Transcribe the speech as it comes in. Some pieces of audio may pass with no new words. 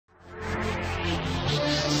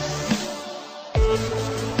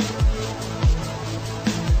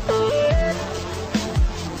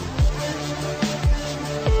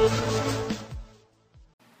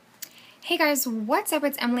guys, what's up?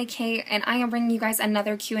 It's Emmaleighkate, and I am bringing you guys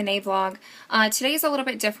another Q&A vlog. Today is a little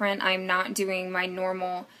bit different. I'm not doing my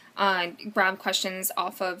normal grab questions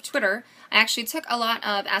off of Twitter. I actually took a lot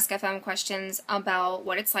of Ask FM questions about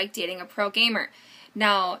what it's like dating a pro gamer.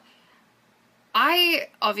 Now, I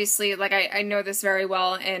obviously, I know this very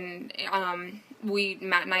well, and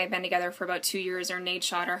Matt and I have been together for about 2 years, or Nate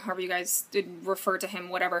Shot, or however you guys refer to him,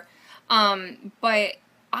 whatever. But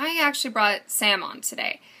I actually brought Sam on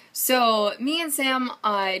today. So, me and Sam,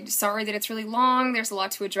 sorry that it's really long, there's a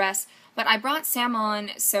lot to address, but I brought Sam on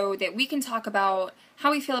so that we can talk about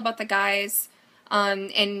how we feel about the guys,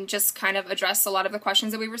 and just kind of address a lot of the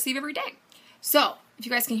questions that we receive every day. So, if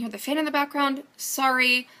you guys can hear the fan in the background,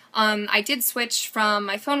 sorry. I did switch from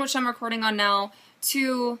my phone, which I'm recording on now,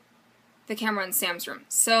 to the camera in Sam's room.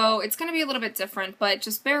 So, it's going to be a little bit different, but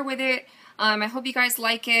just bear with it. I hope you guys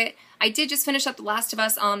like it. I did just finish up The Last of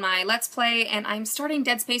Us on my Let's Play, and I'm starting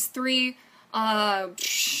Dead Space 3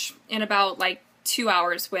 in about 2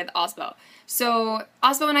 hours with Osbo. So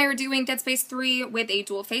Osbo and I are doing Dead Space 3 with a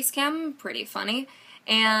dual face cam, pretty funny,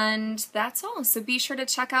 and that's all. So be sure to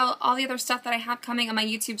check out all the other stuff that I have coming on my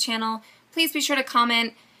YouTube channel. Please be sure to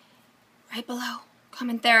comment right below.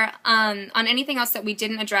 Comment there on anything else that we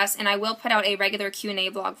didn't address, and I will put out a regular Q&A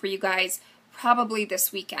vlog for you guys probably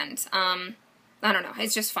this weekend. I don't know,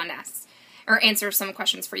 it's just fun to ask, or answer some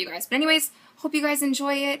questions for you guys. But anyways, hope you guys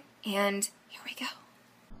enjoy it, and here we go.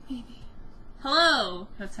 Maybe. Hello!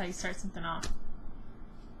 That's how you start something off.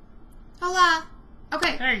 Hola!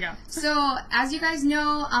 Okay. There you go. So, as you guys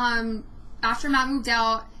know, after Matt moved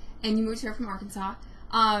out, and you moved here from Arkansas,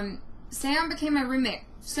 Sam became my roommate.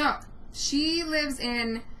 So, she lives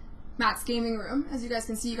in Matt's gaming room. As you guys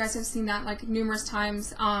can see, you guys have seen that numerous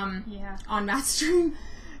times on Matt's stream.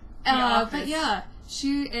 But yeah,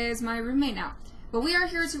 she is my roommate now. But we are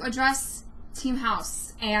here to address Team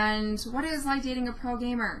House and what it is like dating a pro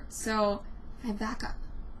gamer. So, I have backup.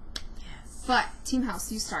 Yes. But, Team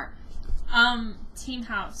House, you start. Team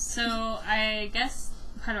House. So, I guess,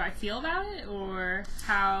 how do I feel about it, or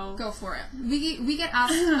how... Go for it. We get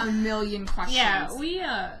asked a million questions.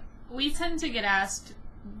 Yeah, we tend to get asked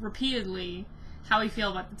repeatedly how we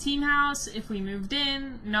feel about the Team House, if we moved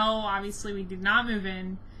in. No, obviously we did not move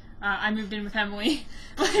in. I moved in with Emily.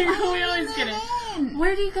 We always get it.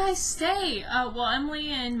 Where do you guys stay? Well, Emily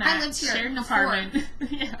and Matt shared an apartment.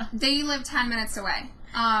 Yeah. They live 10 minutes away.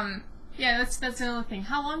 Yeah, that's the other thing.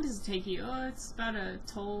 How long does it take you? Oh, it's about a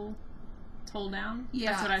toll down.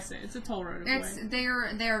 Yeah, that's what I say. It's a toll road away.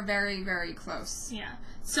 They're very, very close. Yeah.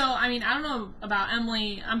 So, I mean, I don't know about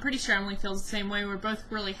Emily. I'm pretty sure Emily feels the same way. We're both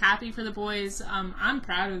really happy for the boys. I'm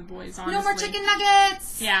proud of the boys, honestly. No more chicken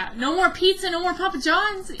nuggets! Yeah. No more pizza, no more Papa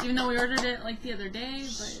John's, even though we ordered it, the other day,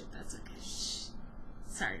 but that's okay. Shh.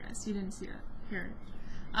 Sorry, guys. You didn't see that. Hear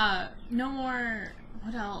it. No more...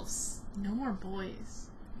 What else? No more boys.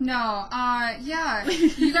 No, yeah.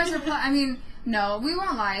 You guys are... I mean... No, we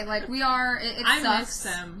won't lie. We are. It sucks. I miss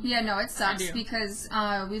them. Yeah, no, it sucks because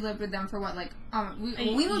we lived with them for what,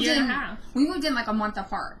 we moved year in. And a half. We moved in a month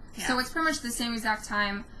apart, yeah. So it's pretty much the same exact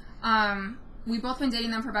time. We've both been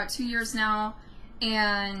dating them for about 2 years now,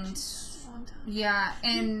 and yeah,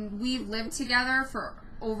 and we lived together for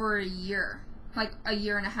over a year. A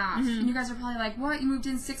year and a half. Mm-hmm. And you guys are probably like, what? You moved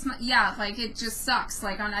in 6 months? Yeah, it just sucks.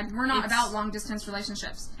 We're not about long-distance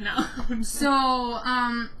relationships. No. So,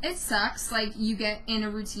 it sucks. You get in a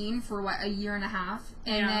routine for, a year and a half,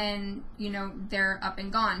 and then, they're up and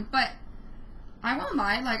gone. But, I won't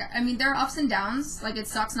lie. I mean, there are ups and downs. It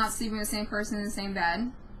sucks not sleeping with the same person in the same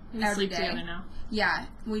bed every sleep day. Together now. Yeah,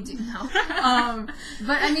 we do now.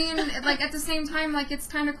 But I mean, at the same time, it's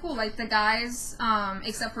kind of cool. The guys,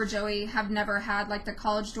 except for Joey, have never had, the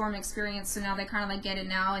college dorm experience, so now they kind of, get it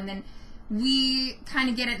now, and then we kind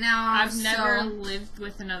of get it now. I've never lived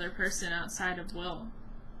with another person outside of Will.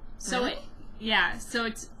 So, really?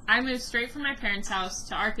 So I moved straight from my parents' house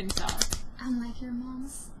to Arkansas. Unlike your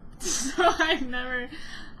mom's. So I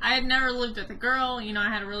had never lived with a girl. I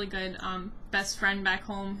had a really good, best friend back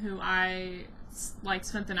home who I...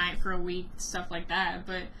 spent the night for a week, stuff like that,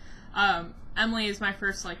 but, Emily is my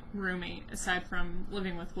first, roommate, aside from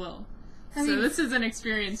living with Will. So this is an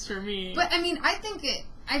experience for me. But, I mean, I think,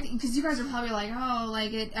 because you guys are probably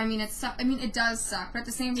it does suck, but at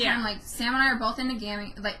the same time, Sam and I are both into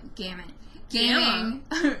gaming.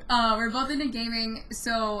 We're both into gaming,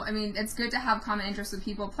 so, I mean, it's good to have common interests with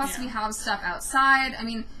people, plus we have stuff outside, I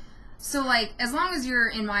mean... So, as long as you're,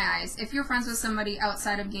 in my eyes, if you're friends with somebody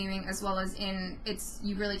outside of gaming as well as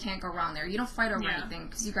you really can't go wrong there. You don't fight over anything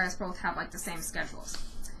because you guys both have, the same schedules.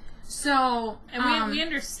 So, and we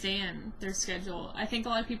understand their schedule. I think a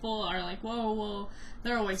lot of people are like, whoa, well,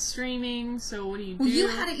 they're always streaming, so what do you do? Well, you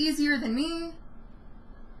had it easier than me.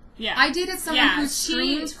 Yeah. I dated someone who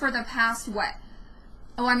streamed for the past, what?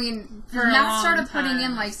 Oh, I mean, for Matt started putting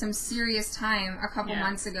in, like, some serious time a couple Yeah.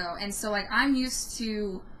 months ago, and so, like, I'm used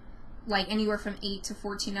to, like, anywhere from 8 to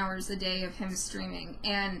 14 hours a day of him streaming,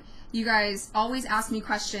 and you guys always ask me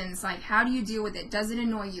questions, like, how do you deal with it? Does it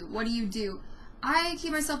annoy you? What do you do? I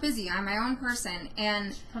keep myself busy. I'm my own person,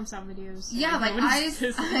 and She pumps out videos. yeah, like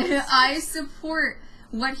I support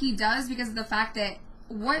what he does because of the fact that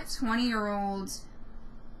what 20-year-old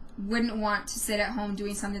wouldn't want to sit at home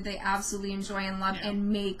doing something they absolutely enjoy and love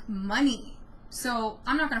and make money. So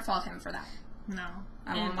I'm not gonna fault him for that. No,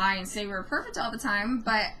 I won't lie and say we're perfect all the time,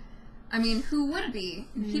 but I mean, who would be?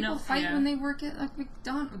 People fight when they work at like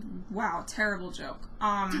McDonald's. Wow, terrible joke.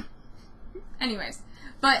 Anyways.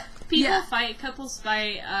 But people fight, couples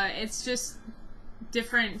fight. It's just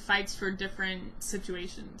different fights for different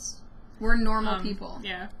situations. We're normal people.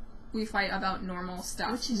 Yeah, we fight about normal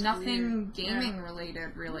stuff, which is nothing weird. gaming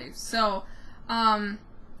related, really. So,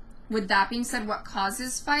 with that being said, what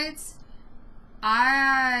causes fights?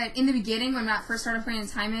 In the beginning, when Matt first started putting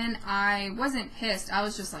time in, I wasn't pissed. I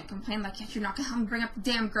was just like complaining, like, if you're not gonna bring up the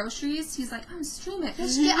damn groceries, he's like, I'm streaming it.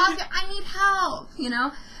 Bitch, get out there. I need help, you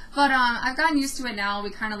know. But I've gotten used to it now. We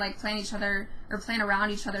kind of like plan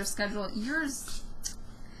around each other's schedule. Yours,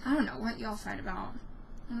 I don't know what y'all fight about.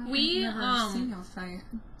 We never seen y'all fight.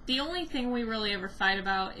 The only thing we really ever fight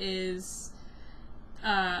about is,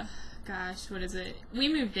 gosh, what is it? We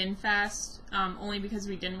moved in fast, only because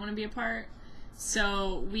we didn't want to be apart.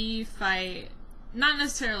 So we fight, not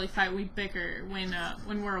necessarily fight. We bicker when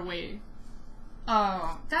we're away.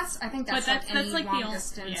 Oh, I think that's that's like the long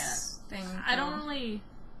distance thing.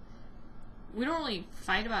 We don't really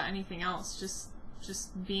fight about anything else,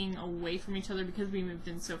 just being away from each other because we moved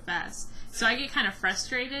in so fast. So I get kind of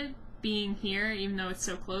frustrated being here, even though it's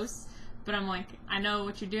so close. But I'm like, I know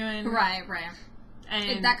what you're doing. Right.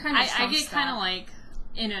 And that kind of I get kind of like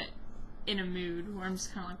in a mood where I'm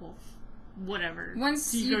just kind of like, well, whatever.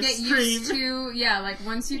 Once you get used to,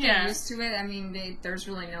 once you get used to it, I mean, there's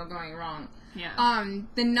really no going wrong. Yeah.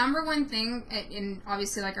 The number one thing, and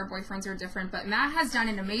obviously, like, our boyfriends are different, but Matt has done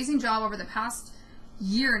an amazing job over the past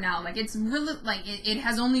year now. Like, it's really, like, it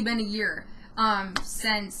has only been a year,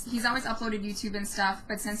 since he's always uploaded YouTube and stuff,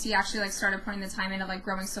 but since he actually, like, started putting the time into, like,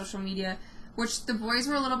 growing social media, which the boys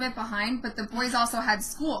were a little bit behind, but the boys also had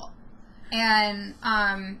school. And,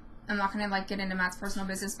 I'm not gonna, like, get into Matt's personal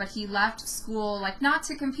business, but he left school, like, not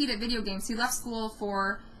to compete at video games. He left school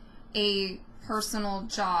for a personal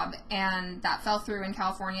job, and that fell through in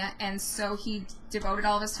California, and so he devoted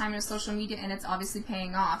all of his time to social media, and it's obviously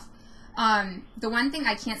paying off. The one thing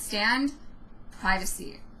I can't stand,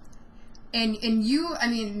 privacy. And you, I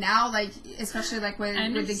mean, now, like, especially, like, with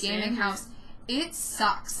the gaming house, it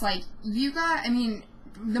sucks. Like, the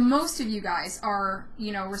most of you guys are,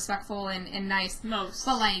 respectful and nice. Most.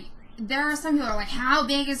 But, like, there are some people who are like, how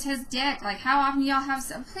big is his dick? Like, how often do y'all have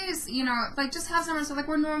please, like, just have someone, so, like,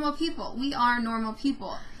 we're normal people. We are normal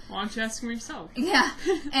people. Why don't you ask him yourself? Yeah.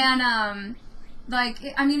 And,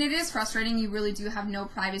 it is frustrating. You really do have no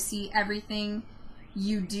privacy. Everything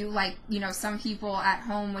you do, like, some people at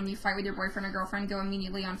home, when you fight with your boyfriend or girlfriend, go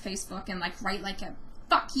immediately on Facebook and, like, write, like, a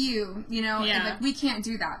fuck you, Yeah. And, like, we can't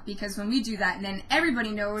do that, because when we do that, and then everybody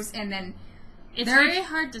knows, and then it's very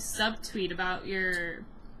hard to subtweet about your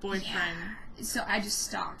boyfriend. Yeah. So I just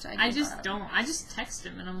stopped. I just text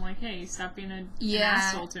him and I'm like, hey, stop being an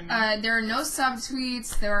asshole to me. There are no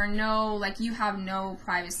subtweets. There are no, like, you have no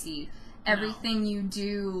privacy. Everything you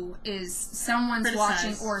do is someone's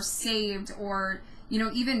watching or saved, or,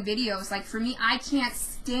 even videos. Like, for me, I can't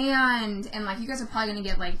stand, and, like, you guys are probably going to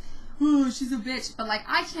get, like, oh, she's a bitch. But, like,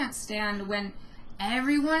 I can't stand when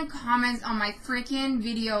everyone comments on my freaking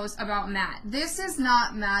videos about Matt. This is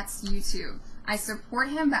not Matt's YouTube. I support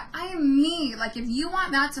him, but I am me. Like, if you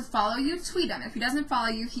want Matt to follow you, tweet him. If he doesn't follow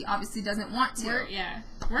you, he obviously doesn't want to.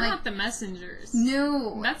 We're like, not the messengers.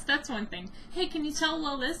 No. That's one thing. Hey, can you tell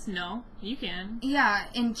Will this? No, you can. Yeah,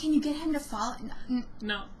 and can you get him to follow?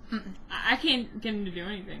 No. I can't get him to do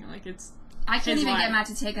anything. Like, I can't even get Matt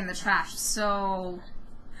to take in the trash, so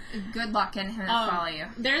good luck getting him to follow you.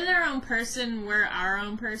 They're their own person, we're our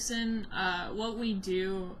own person. What we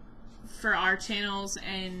do for our channels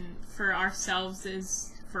and for ourselves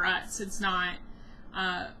is for us. It's not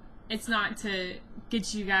to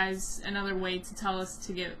get you guys another way to tell us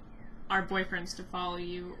to get our boyfriends to follow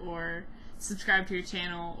you or subscribe to your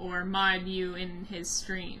channel or mod you in his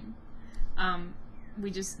stream. We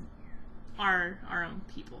just are our own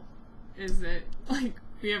people. Is it, like,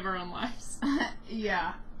 We have our own lives.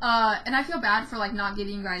 Yeah. And I feel bad for, like, not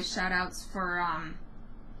giving you guys shout-outs for,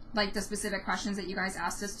 like, the specific questions that you guys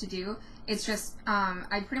asked us to do. It's just,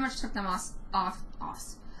 I pretty much took them off,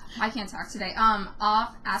 I can't talk today,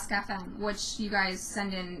 off Ask.fm, which you guys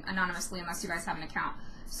send in anonymously unless you guys have an account.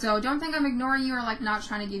 So don't think I'm ignoring you or, like, not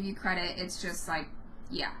trying to give you credit. It's just, like,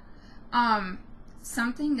 yeah.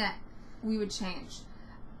 Something that we would change.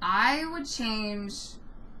 I would change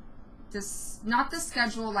this, not the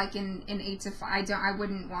schedule, like, in 8 to 5. I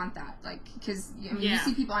wouldn't want that, like, because, I mean, you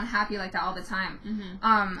see people unhappy like that all the time.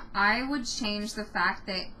 Mm-hmm. I would change the fact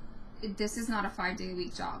that this is not a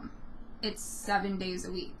 5-day-a-week job. It's 7 days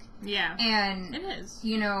a week. Yeah. And it is.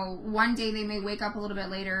 You know, one day they may wake up a little bit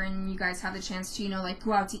later and you guys have the chance to, you know, like,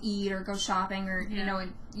 go out to eat or go shopping or, you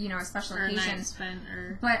know, a special or occasion. A night spent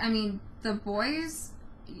or... But, I mean, the boys,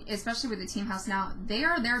 especially with the team house now, they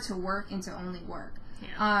are there to work and to only work.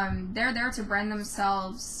 Yeah. They're there to brand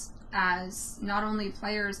themselves as not only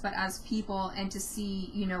players but as people and to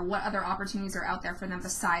see, you know, what other opportunities are out there for them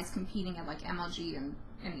besides competing at, like, MLG and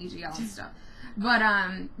EGL and stuff. But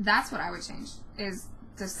that's what I would change, is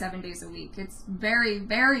the 7 days a week. It's very,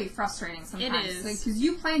 very frustrating sometimes. It is. Because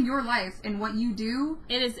you plan your life and what you do.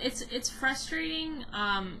 It is. It's frustrating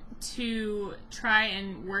to try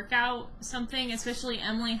and work out something, especially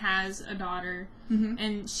Emily has a daughter,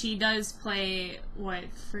 and she does play, what,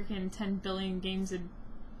 freaking 10 billion games a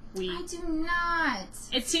week. I do not.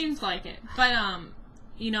 It seems like it. But,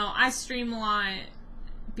 you know, I stream a lot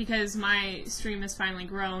because my stream has finally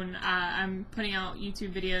grown. I'm putting out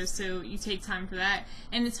YouTube videos, so you take time for that.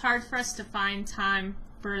 And it's hard for us to find time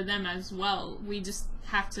for them as well. We just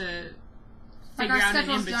have to figure out an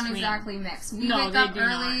in-between. Our schedules don't exactly mix. We wake up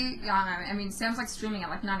early. I mean, Sam's, like, streaming at,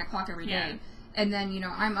 like, 9 o'clock every day. And then, you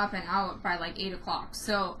know, I'm up and out by, like, 8 o'clock.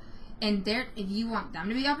 So, and if you want them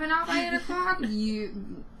to be up and out by 8 o'clock, no.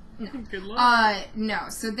 Good luck. No.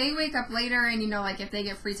 So they wake up later, and, you know, like, if they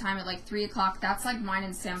get free time at, like, 3 o'clock, that's, like, mine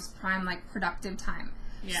and Sam's prime, like, productive time.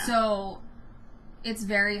 Yeah. So it's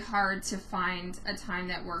very hard to find a time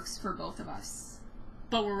that works for both of us.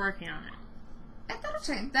 But we're working on it. That'll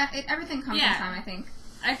change. Everything comes in time, I think.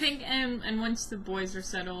 I think, and once the boys are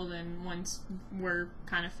settled, and once we're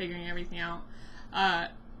kind of figuring everything out,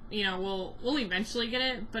 you know, we'll eventually get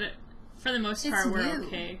it, but for the most part, we're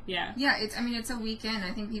okay. Yeah. Yeah, it's a weekend.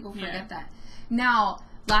 I think people forget that. Now,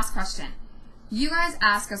 last question. You guys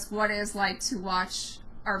ask us what it is like to watch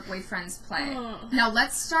our boyfriends play. Now,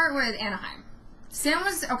 let's start with Anaheim. Sam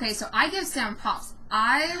was, okay, so I give Sam props.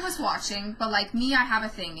 I was watching, but, like, me, I have a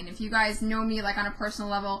thing, and if you guys know me, like, on a personal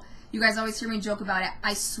level, you guys always hear me joke about it.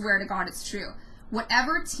 I swear to God it's true.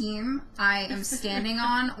 Whatever team I am standing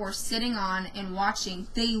on or sitting on and watching,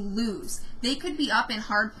 they lose. They could be up in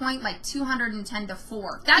hardpoint like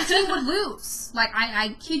 210-4. That team would lose. Like,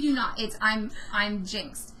 I kid you not. I'm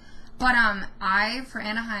jinxed. But for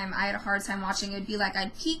Anaheim, I had a hard time watching. It'd be like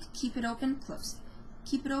I'd peek, keep it open, close it.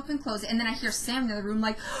 Keep it open, close it. And then I hear Sam in the other room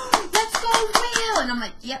like, let's go Will! And I'm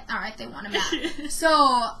like, yep, all right, they want him back. So,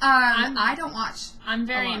 I don't watch. I'm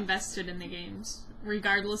very invested in the games.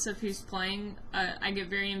 Regardless of who's playing, I get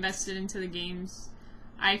very invested into the games.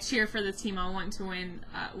 I cheer for the team I want to win.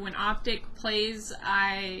 When Optic plays,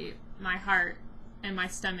 my heart and my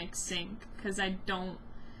stomach sink because I don't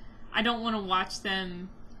want to watch them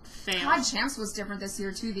fail. COD Champs was different this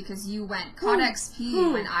year too because you went. COD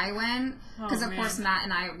XP when I went because of course Matt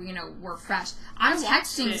and I, you know, were fresh. I'm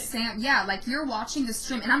texting Sam. Yeah, like you're watching the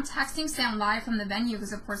stream and I'm texting Sam live from the venue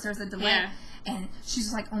because of course there's a delay. Yeah. And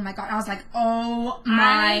she's like, oh my God. I was like, oh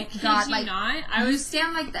my God. Like, you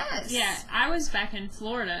stand like this. Yeah, I was back in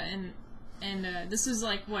Florida, and this was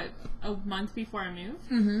like, what, a month before I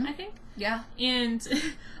moved, I think? Yeah. And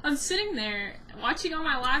I'm sitting there watching on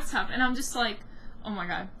my laptop, and I'm just like, oh my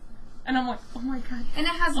God. And I'm like, oh my God. And it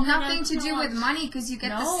has nothing to do with money because you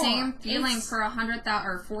get the same feeling for $100,000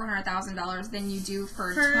 or $400,000 than you do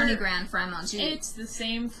for 20 grand for MLG. It's the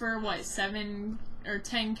same for, what, 7 or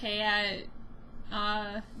 10K at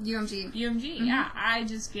UMG. Yeah, I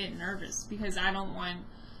just get nervous because I don't want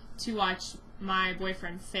to watch my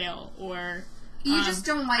boyfriend fail or you just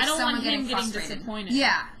don't like someone getting disappointed.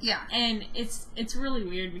 Yeah. And it's really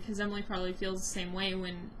weird because Emily probably feels the same way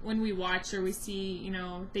when we watch or we see, you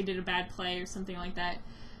know, they did a bad play or something like that.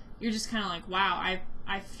 You're just kind of like, wow,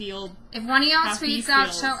 I feel. If one of y'all tweets out,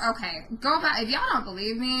 okay, go back. If y'all don't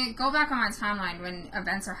believe me, go back on my timeline when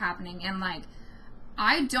events are happening and like.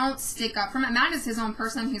 I don't stick up for Matt is his own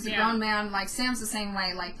person. He's a grown man. Like, Sam's the same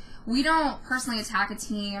way. Like, we don't personally attack a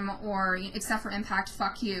team or, except for Impact,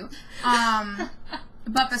 fuck you.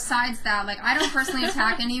 But besides that, like, I don't personally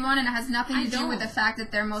attack anyone, and it has nothing to do with the fact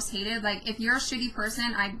that they're most hated. Like, if you're a shitty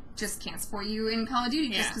person, I just can't support you in Call of Duty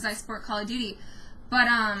just because I support Call of Duty. But,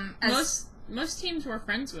 most teams we're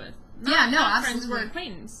friends with. Not not absolutely. friends, we're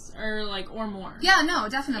acquaintance, or more. Yeah, no,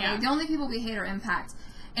 definitely. Yeah. The only people we hate are Impact.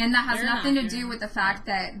 And that has They're nothing to not do doing with the fact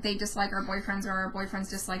that they dislike our boyfriends or our boyfriends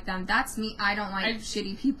dislike them. That's me. I don't like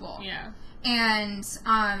shitty people. Yeah. And,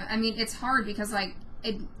 I mean, it's hard because, like,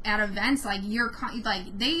 at events, like,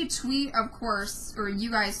 they tweet, of course, or you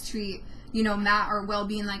guys tweet, you know, Matt or Will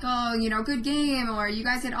being like, oh, you know, good game, or you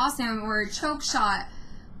guys did awesome, or choke shot.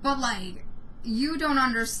 But, like, you don't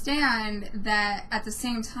understand that at the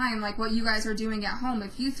same time, like, what you guys are doing at home,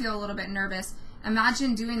 if you feel a little bit nervous,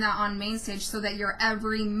 imagine doing that on main stage so that your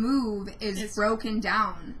every move is broken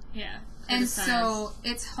down. Yeah. And so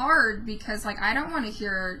it's hard because, like, I don't want to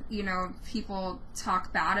hear, you know, people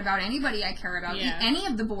talk bad about anybody I care about, any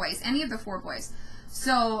of the boys, any of the 4 boys.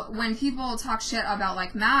 So when people talk shit about,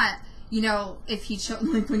 like, Matt, you know, if he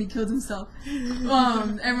like when he killed himself,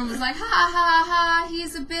 everyone was like, ha ha ha,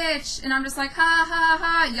 he's a bitch, and I'm just like, ha ha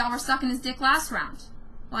ha, y'all were sucking his dick last round.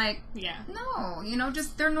 Like, no, you know,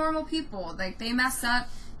 just they're normal people. Like, they mess up,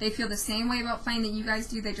 they feel the same way about playing that you guys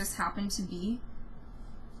do. They just happen to be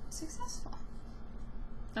successful.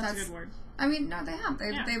 That's a good word. I mean, no, they have.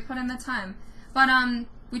 They put in the time. But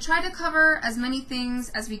we tried to cover as many things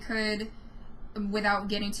as we could without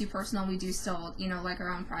getting too personal. We do still, you know, like our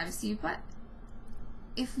own privacy. But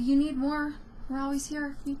if you need more, we're always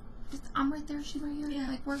here. I'm right there. She's right here. Yeah.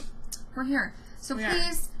 Like, we're here. So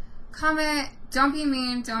please comment. Don't be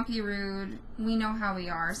mean. Don't be rude. We know how we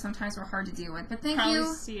are. Sometimes we're hard to deal with. But thank you.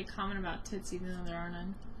 Probably see a comment about tits even though there are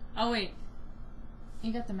none. Oh, wait.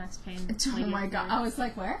 You got the Max Payne. Oh my god. I was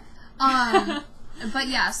like, where? But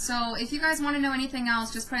yeah, so if you guys want to know anything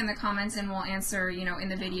else, just put it in the comments and we'll answer, you know, in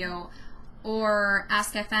the video. Or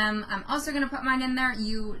Ask FM. I'm also going to put mine in there.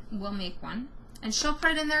 You will make one. And she'll put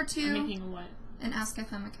it in there too. I'm making a what? An Ask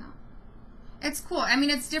FM account. It's cool. I mean,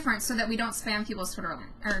 it's different so that we don't spam people's Twitter line.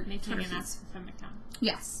 Or making Twitter an feeds. Ask FM account.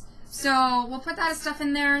 Yes. So we'll put that stuff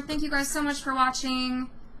in there. Thank you guys so much for watching.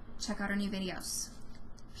 Check out our new videos.